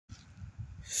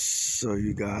So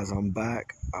you guys, I'm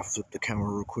back. I flipped the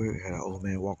camera real quick. Had an old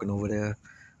man walking over there.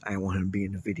 I didn't want him to be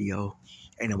in the video.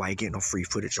 Ain't nobody getting no free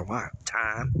footage on my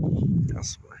time.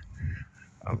 That's what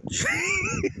I'm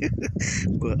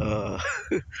but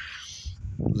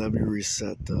let me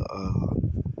reset the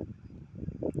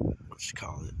what you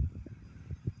call it.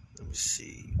 Let me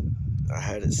see. I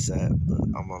had it set, but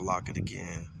I'm gonna lock it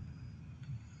again.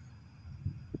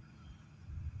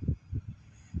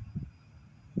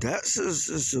 That's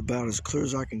is about as clear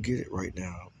as I can get it right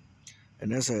now.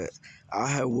 And that's it.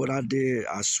 What I did,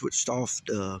 I switched off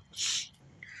the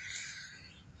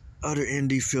other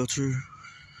ND filter,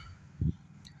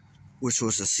 which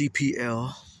was a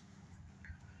CPL,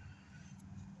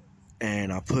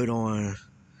 and I put on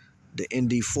the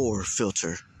ND4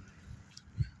 filter.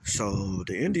 So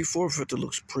the ND4 filter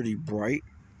looks pretty bright.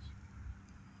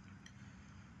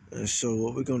 And so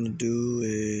what we're gonna do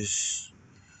is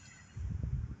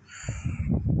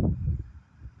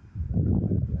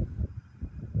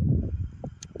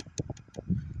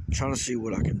trying to see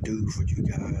what I can do for you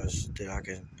guys that I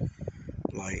can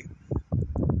like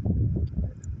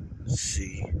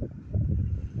see.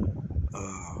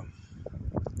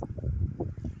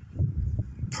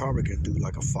 Probably can do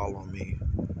like a follow me.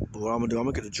 But what I'm gonna do, I'm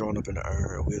gonna get the drone up in the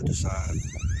air and we'll decide.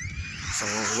 So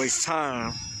I won't waste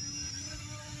time.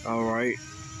 Alright.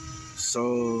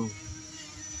 So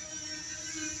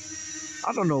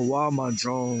I don't know why my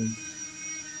drone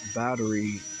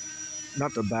battery,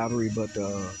 not the battery, but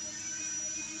the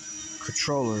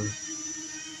controller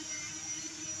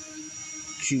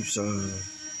keeps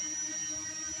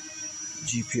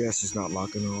GPS is not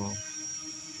locking on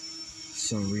for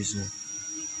some reason.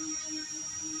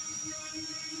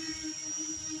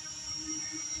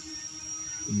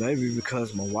 Maybe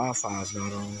because my Wi-Fi is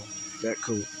not on. That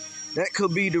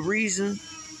could be the reason.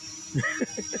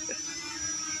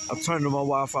 I'm turning my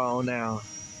Wi-Fi on now.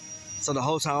 So the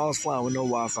whole time I was flying with no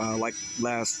Wi-Fi, like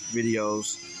last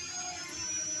videos.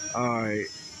 Alright.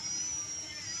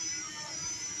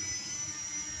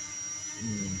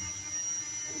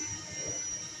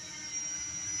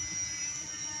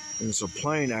 And it's a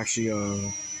plane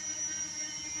actually,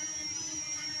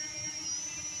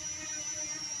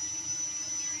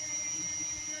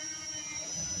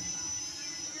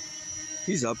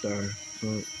 he's up there,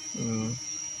 but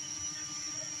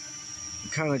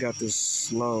kind of got this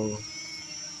slow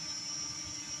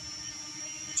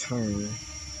turn.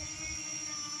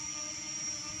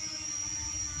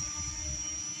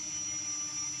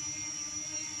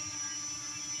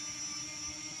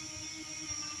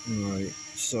 Alright,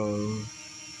 so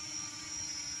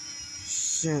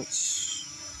since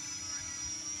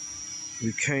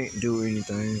we can't do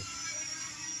anything,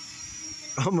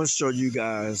 I'm gonna show you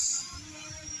guys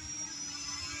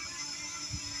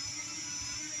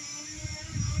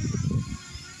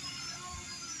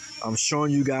I'm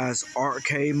showing you guys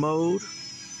arcade mode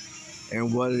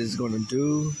and what it is going to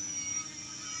do.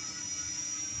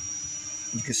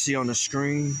 You can see on the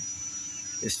screen,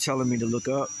 it's telling me to look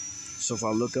up. So if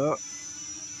I look up,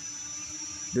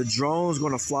 the drone's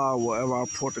going to fly wherever I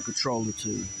port the controller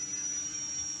to.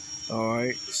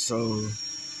 Alright, so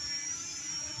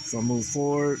if I move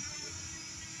forward,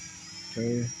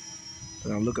 okay,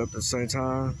 and I look up at the same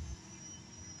time,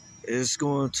 it's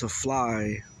going to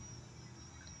fly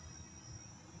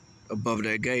above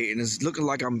that gate. And it's looking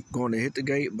like I'm going to hit the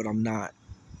gate, but I'm not.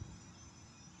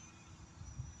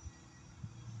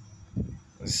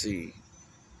 Let's see.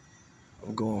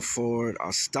 I'm going forward.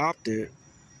 I stopped it.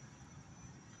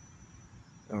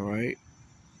 Alright.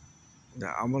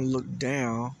 Now I'm going to look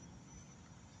down.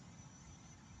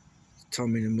 Tell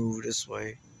me to move this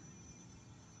way.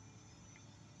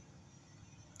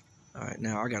 Alright,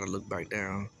 now I got to look back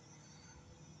down.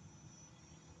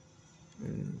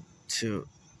 And to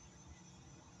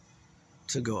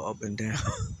go up and down.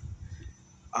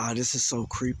 This is so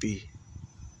creepy.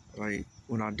 Like,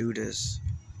 when I do this.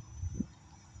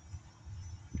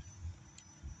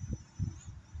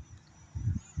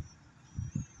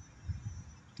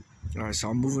 Alright, so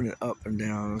I'm moving it up and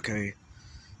down. Okay.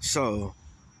 So,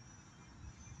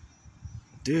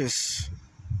 this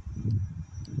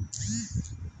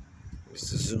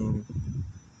is the zoom.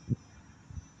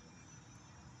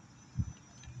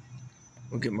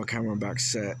 I'll get my camera back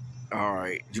set.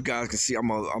 Alright, you guys can see I'm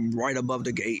right above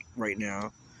the gate right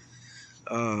now.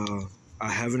 I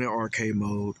have it in arcade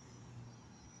mode.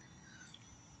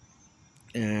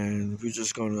 And we're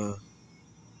just gonna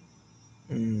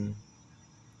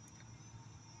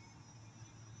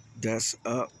that's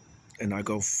up, and I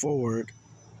go forward,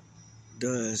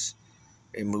 it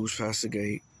moves past the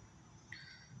gate.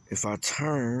 If I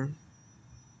turn,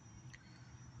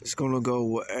 It's gonna go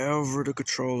wherever the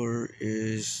controller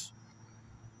is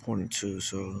pointing to.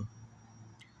 So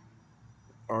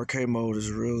arcade mode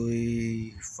is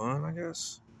really fun, I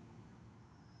guess.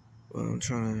 Well, I'm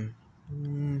trying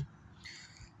to,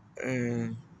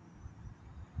 and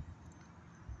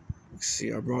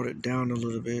see, I brought it down a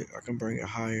little bit. I can bring it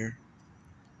higher.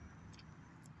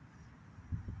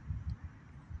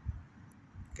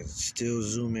 Can still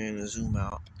zoom in and zoom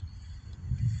out.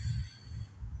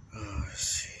 Let's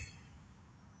see.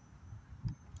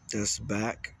 That's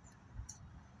back.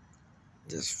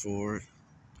 That's forward.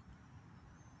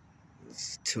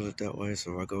 Let's tilt it that way.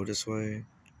 So if I go this way,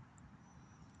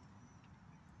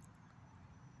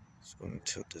 it's going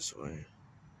to tilt this way.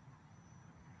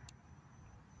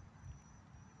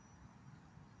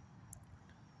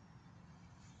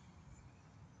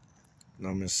 Now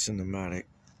I'm in cinematic.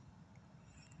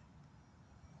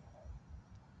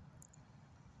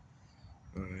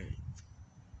 Alright.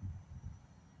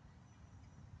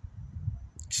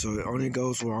 So it only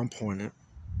goes where I'm pointing.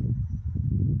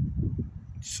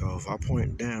 So if I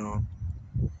point down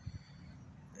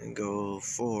and go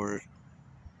forward,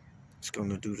 it's going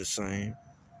to do the same.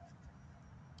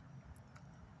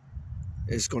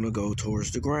 It's going to go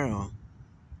towards the ground.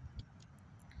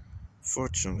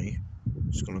 Fortunately,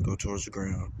 it's going to go towards the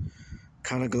ground.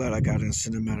 Kind of glad I got in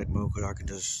cinematic mode because I can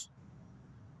just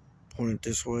point it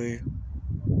this way.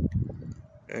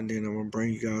 And then I'm going to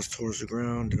bring you guys towards the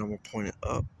ground. Then I'm going to point it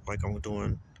up like I'm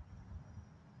doing.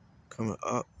 Coming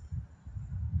up.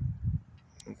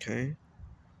 Okay.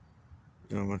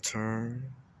 Then I'm going to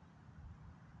turn.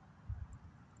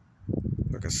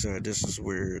 Like I said, this is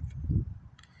weird.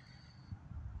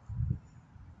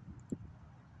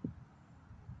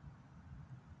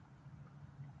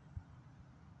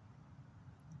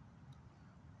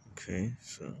 Okay,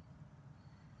 so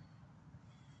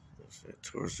that's it,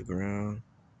 towards the ground.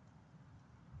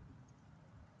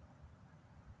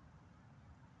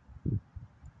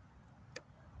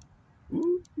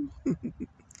 Woo.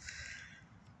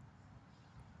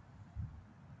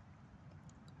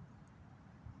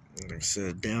 Like I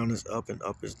said, down is up and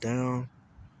up is down.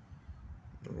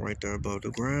 Right there above the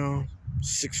ground.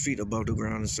 6 feet above the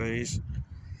ground, it says.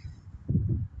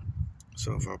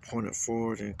 So if I point it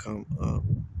forward and come up,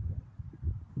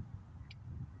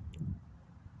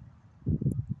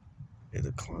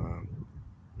 it'll climb.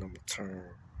 I'm gonna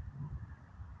turn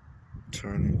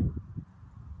it.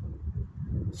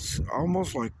 It's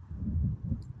almost like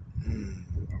a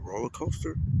roller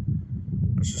coaster,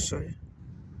 I should say.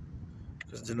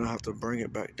 Because then I have to bring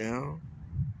it back down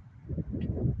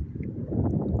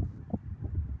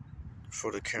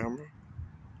for the camera.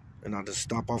 And I just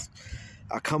stop off.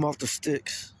 I come off the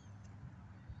sticks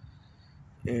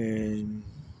and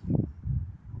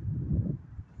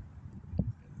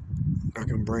I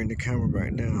can bring the camera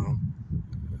back down.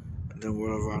 And then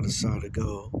wherever I decide to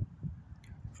go,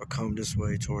 if I come this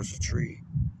way towards the tree,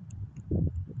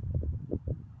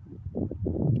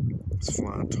 it's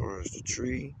flying towards the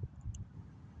tree.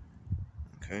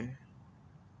 Okay.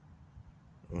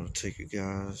 I'm gonna take you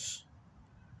guys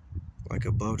like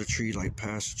above the tree, like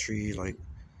past the tree, like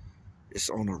it's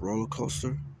on a roller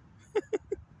coaster. I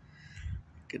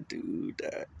can do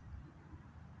that.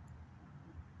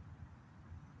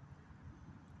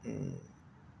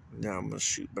 Now I'm gonna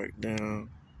shoot back down.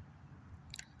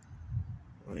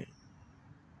 Wait.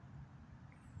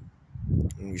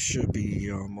 And we should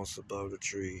be almost above the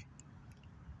tree.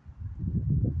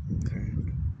 Okay.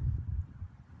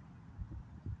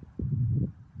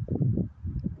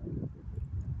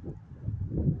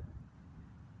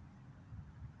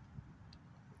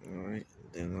 Alright,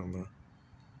 then I'm gonna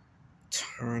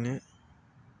turn it.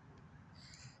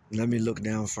 Let me look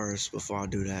down first before I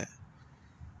do that.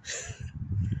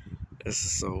 This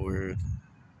is so weird.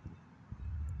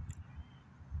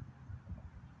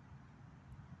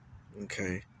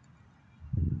 Okay.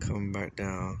 Coming back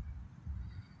down.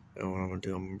 And what I'm gonna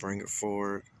do, I'm gonna bring it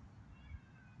forward.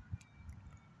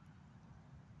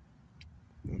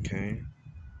 Okay.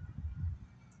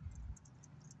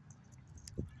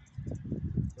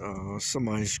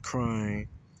 Somebody's crying.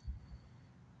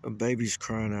 A baby's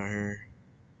crying out here.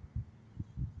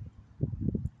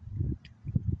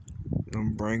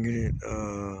 I'm bringing it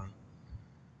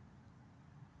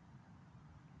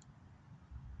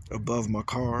above my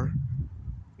car.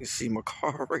 You see my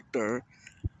car right there.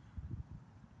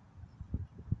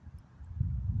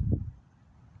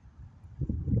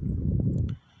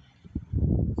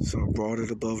 So I brought it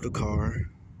above the car.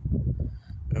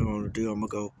 And what I'm gonna do, I'm gonna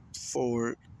go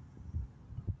forward.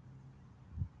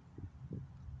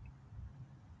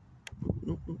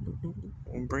 I'm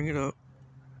gonna bring it up.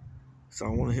 So I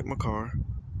want to hit my car,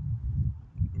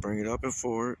 bring it up and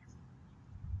forward.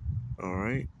 All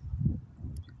right.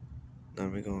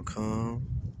 Then we're gonna come.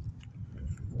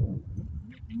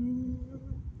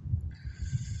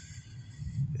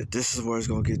 This is where it's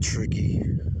gonna get tricky.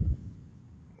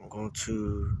 I'm going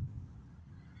to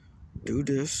do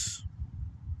this.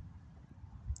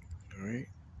 All right.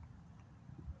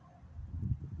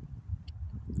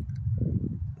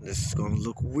 This is gonna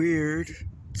look weird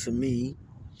to me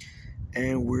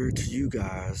and weird to you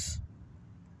guys.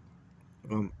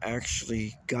 I'm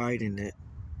actually guiding it.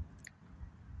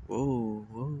 Whoa,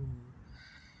 whoa.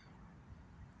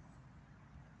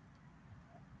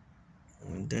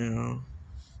 I'm down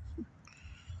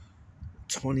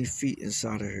 20 feet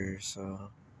inside of here,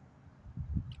 so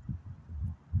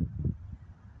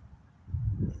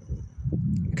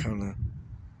I'm kind of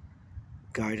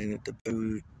guiding it. The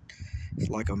food is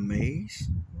like a maze.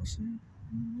 What's it?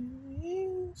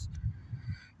 Maze.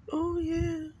 Oh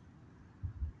yeah.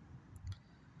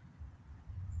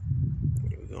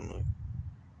 We're gonna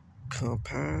come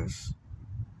past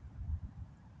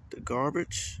the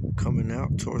garbage coming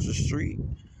out towards the street.